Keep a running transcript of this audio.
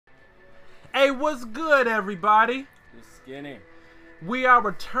Hey, what's good, everybody? You're skinny. We are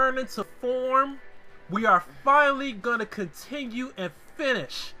returning to form. We are finally gonna continue and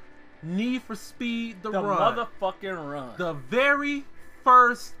finish Need for Speed the Run. Motherfucking run. The very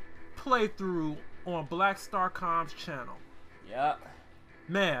first playthrough on BlackStarCom's channel. Yeah.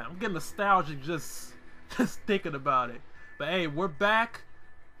 Man, I'm getting nostalgic just thinking about it. But hey, we're back.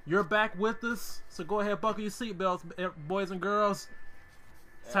 You're back with us. So go ahead, buckle your seatbelts, boys and girls.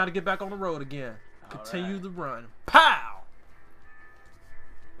 It's time to get back on the road again. Continue the run. Pow!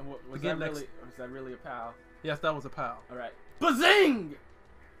 Was that really a pow? Yes, that was a pow. Alright. Bazing!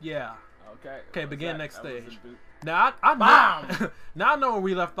 Yeah. Okay. Okay, begin next stage. Now I know. Now I know where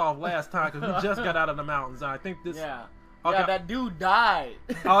we left off last time because we just got out of the mountains. I think this. Yeah. Okay. Yeah, that dude died.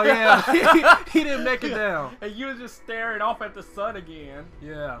 Oh yeah, he didn't make it down. And you was just staring off at the sun again.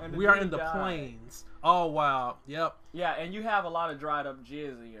 Yeah. We are in the plains. Oh wow. Yep. Yeah, and you have a lot of dried up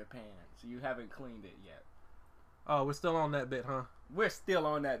jizz in your pants. You haven't cleaned it yet. Oh, we're still on that bit, huh? We're still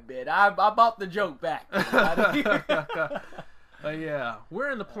on that bit. I bought the joke back. Yeah,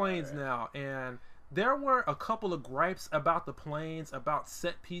 we're in the plains now, and there were a couple of gripes about the plains, about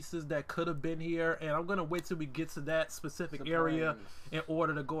set pieces that could have been here, and I'm gonna wait till we get to that specific area in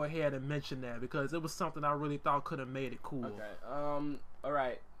order to go ahead and mention that, because it was something I really thought could have made it cool. Okay. All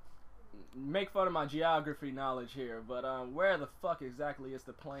right. Make fun of my geography knowledge here, but where the fuck exactly is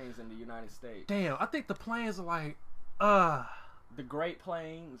the plains in the United States? Damn, I think the plains are like, the Great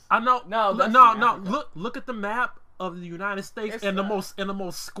Plains. I know. No, Look at the map of the United States, it's and the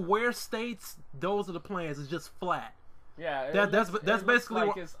most square states. Those are the plains. It's just flat. Yeah, that's basically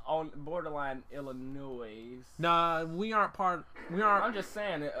like it's on borderline Illinois. Nah, we aren't part. We aren't. I'm just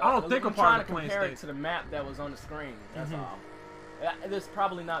saying. I don't think we're part of the plains. Compare it to the map that was on the screen. That's all. It's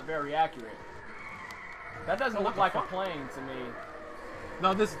probably not very accurate. That doesn't look like a plane to me.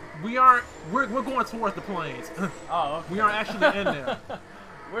 No, we're going towards the plains. Oh, okay. We aren't actually in there.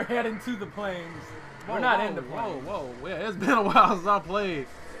 We're heading to the plains. Whoa, we're not in the plains. Whoa. Yeah, it's been a while since I played.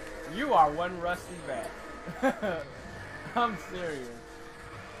 You are one rusty bat. I'm serious.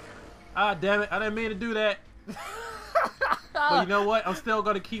 Ah, damn it! I didn't mean to do that. But you know what? I'm still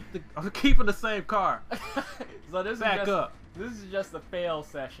gonna I'm keeping the same car. So this Back up. This is just a fail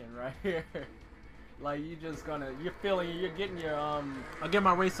session right here. Like you're getting your I'll get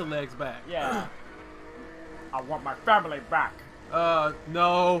my racer legs back. Yeah. I want my family back.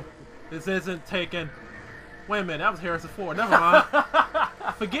 No, this isn't taken. Wait a minute, that was Harrison Ford. Never mind.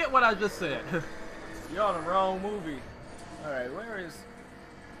 Forget what I just said. You're on the wrong movie. All right, where is?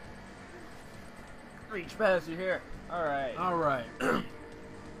 Reach past you here. All right. All right.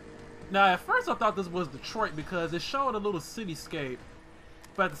 Now, at first I thought this was Detroit because it showed a little cityscape,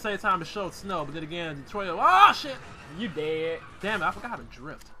 but at the same time it showed snow. But then again, Detroit. Oh shit! You dead? Damn it! I forgot how to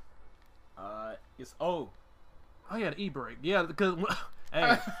drift. It's O. Oh yeah, the e-brake. Yeah, because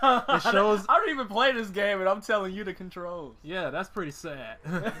hey, it shows. I don't even play this game, and I'm telling you the controls. Yeah, that's pretty sad.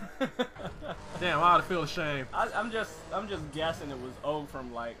 Damn, I ought to feel ashamed. I'm just guessing it was O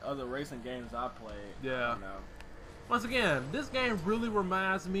from like other racing games I played. Yeah. You know. Once again, this game really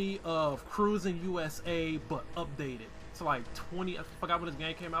reminds me of Cruising USA, but updated. To like 20. I forgot when this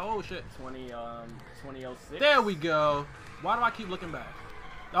game came out. Oh shit. 2006. There we go. Why do I keep looking back?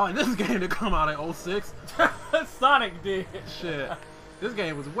 Oh, and this game did come out in 06. Sonic did. Shit. This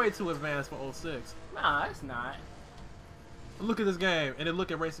game was way too advanced for 06. Nah, it's not. Look at this game, and then look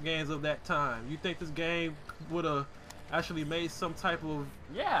at racing games of that time. You think this game would have actually made some type of...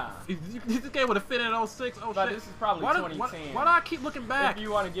 Yeah. This game would have fit in 06? Oh, but shit. This is probably 2010. Why do I keep looking back? If you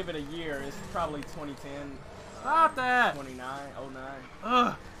want to give it a year, it's probably 2010. Stop that. 29, 09.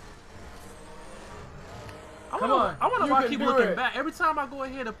 Ugh. Come on. I wonder why I keep looking back. Every time I go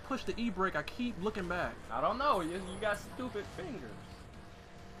ahead and push the e-brake, I keep looking back. I don't know. You got stupid fingers.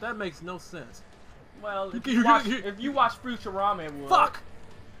 That makes no sense. Well, if you watch Futurama, it would. Fuck!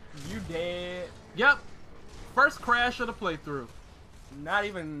 You dead. Yep. First crash of the playthrough. Not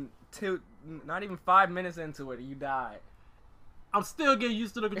even 5 minutes into it, you died. I'm still getting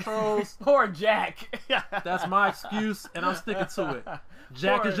used to the controls. Poor Jack. That's my excuse, and I'm sticking to it.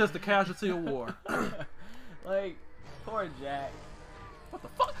 Jack is just a casualty of war. Like, poor Jack. What the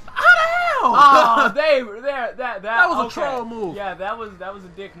fuck? How the hell? Oh, they were there. That was a troll move. Yeah, that was a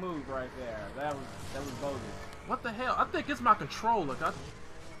dick move right there. That was bogus. What the hell? I think it's my controller.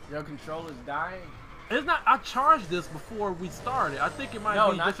 Your controller's dying. It's not. I charged this before we started. I think it might be.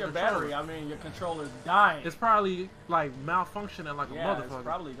 No, not your battery. I mean, your controller's dying. It's probably like malfunctioning like a motherfucker. Yeah, it's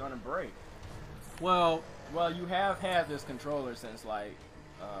probably gonna break. Well, you have had this controller since like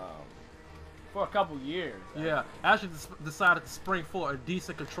For a couple years. Yeah, I actually decided to spring for a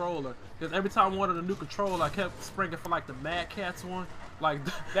decent controller because every time I wanted a new controller, I kept springing for like the Mad Catz one, like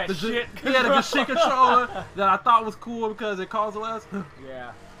that shit. Yeah, the shit controller that I thought was cool because it costs less.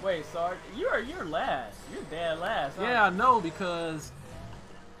 Yeah. Wait, so you're last. You're dead last. Huh? Yeah, I know because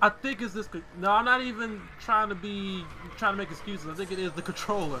I think it's this. No, I'm not even trying to make excuses. I think it is the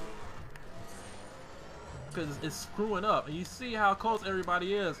controller. Because it's screwing up, and you see how close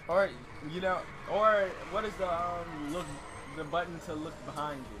everybody is. Or or what is the button to look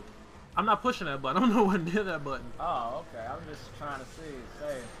behind you? I'm not pushing that button. I'm nowhere near that button. Oh, okay. I'm just trying to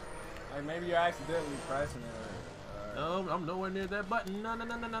say, like maybe you're accidentally pressing it. No, I'm nowhere near that button. No.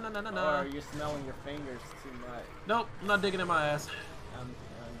 Or you're smelling your fingers too much. Nope, I'm not digging in my ass.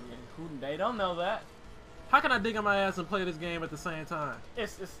 They don't know that. How can I dig in my ass and play this game at the same time?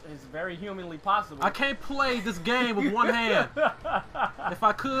 It's very humanly possible. I can't play this game with one hand. If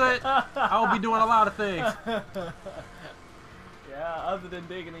I could, I would be doing a lot of things. Yeah, other than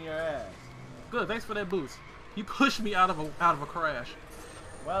digging in your ass. Good, thanks for that boost. You pushed me out of a crash.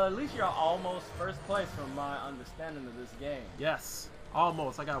 Well, at least you're almost first place from my understanding of this game. Yes,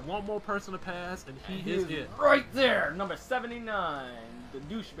 almost. I got one more person to pass, and he is it. Right there, number 79, the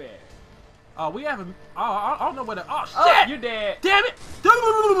douchebag. We haven't. I don't know where the. Oh shit! Oh, you're dead. Damn it!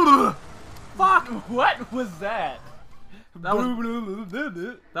 Fuck! What was that? That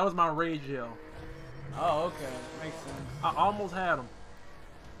was my rage yell. Oh, okay, makes sense. I almost had him.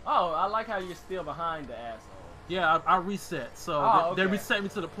 Oh, I like how you're still behind the asshole. Yeah, I reset, so they reset me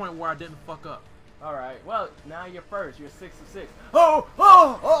to the point where I didn't fuck up. All right. Well, now you're first. You're 6 of 6.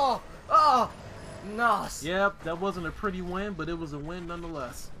 Oh! Nice. Yep, that wasn't a pretty win, but it was a win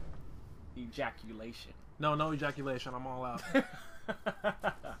nonetheless. Ejaculation. No ejaculation. I'm all out.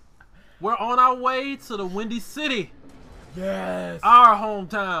 We're on our way to the Windy City. Yes. Our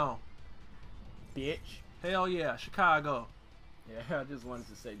hometown. Bitch. Hell yeah, Chicago. Yeah, I just wanted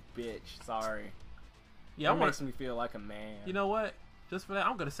to say bitch. Sorry. Yeah, it makes me feel like a man. You know what? Just for that,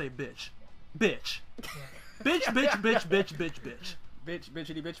 I'm gonna say bitch. Bitch. Bitch, bitch, bitch, bitch, bitch, bitch. Bitch,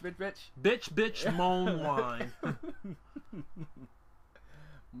 bitchity, bitch, bitch, bitch. Bitch, bitch, moan, whine.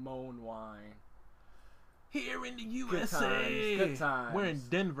 Moan, whine. Here in the USA. Good times. We're in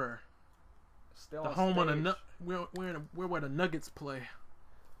Denver. Still the on home stage. of the we're where the Nuggets play.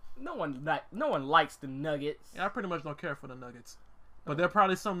 No one likes the Nuggets. Yeah, I pretty much don't care for the Nuggets. But there are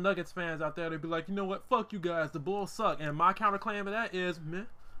probably some Nuggets fans out there that'd be like, you know what, fuck you guys, the Bulls suck. And my counterclaim to that is, meh.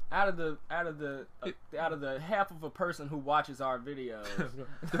 Out of the half of a person who watches our videos,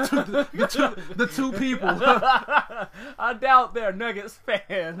 the two people. I doubt they're Nuggets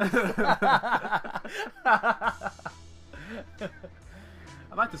fans.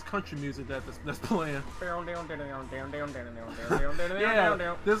 I like this country music that's playing.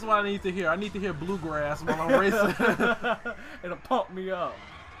 Yeah, this is what I need to hear. I need to hear bluegrass while I'm racing. It'll pump me up.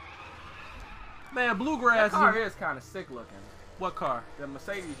 Man, bluegrass. That car is kind of sick looking. What car? The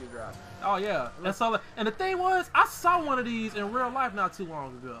Mercedes you're driving. Oh yeah, that's all. And the thing was, I saw one of these in real life not too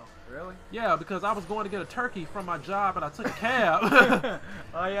long ago. Really? Yeah, because I was going to get a turkey from my job and I took a cab.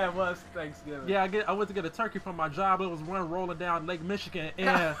 Oh yeah, it was Thanksgiving. Yeah, I went to get a turkey from my job. It was one rolling down Lake Michigan and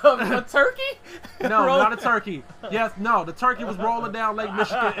a turkey? No, not a turkey. Yes, no, the turkey was rolling down Lake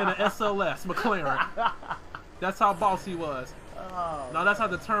Michigan in an SLS McLaren. That's how boss he was. Oh, no, that's how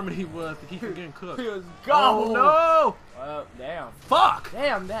determined he was to keep from getting cooked. He was gone. Oh no! Damn. Fuck!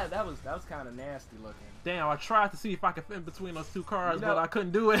 Damn, that was kind of nasty looking. Damn, I tried to see if I could fit in between those two cars, but I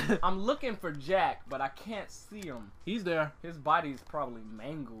couldn't do it. I'm looking for Jack, but I can't see him. He's there. His body's probably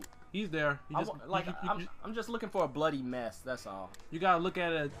mangled. He's there. I'm just looking for a bloody mess. That's all. You gotta look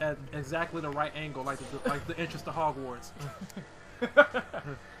at it at exactly the right angle, like the entrance to Hogwarts.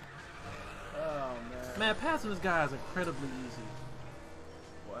 Oh man. Man, passing this guy is incredibly easy.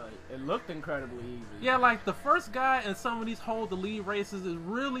 Well, it looked incredibly easy. Yeah, like the first guy in some of these hold the lead races is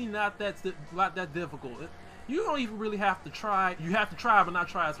really not that difficult. You don't even really have to try. You have to try, but not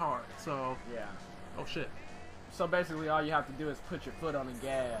try as hard. So yeah. Oh shit. So basically, all you have to do is put your foot on the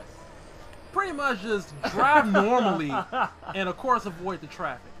gas. Pretty much just drive normally, and of course avoid the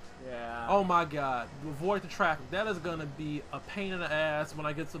traffic. Yeah. Oh my God, avoid the traffic. That is gonna be a pain in the ass when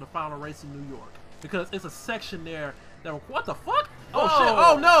I get to the final race in New York, because it's a section there that. What the fuck? Oh shit!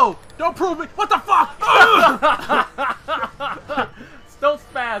 Oh no! Don't prove me! What the fuck? Don't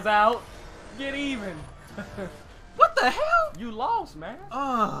spaz out. Get even. What the hell? You lost, man.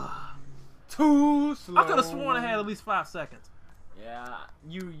 Too slow. I could have sworn I had at least 5 seconds. Yeah,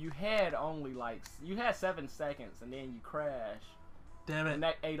 you had only you had 7 seconds, and then you crashed. Damn it. And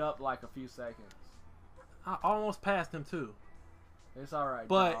that ate up like a few seconds. I almost passed him too. It's all right.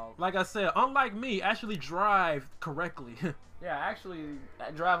 But dog. like I said, unlike me, actually drive correctly. Yeah, actually,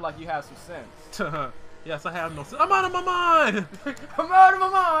 drive like you have some sense. Yes, I have no sense. I'm out of my mind. I'm out of my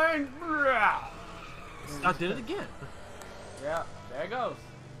mind. I did it again. Yeah, there it goes.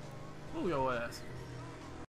 Move your ass.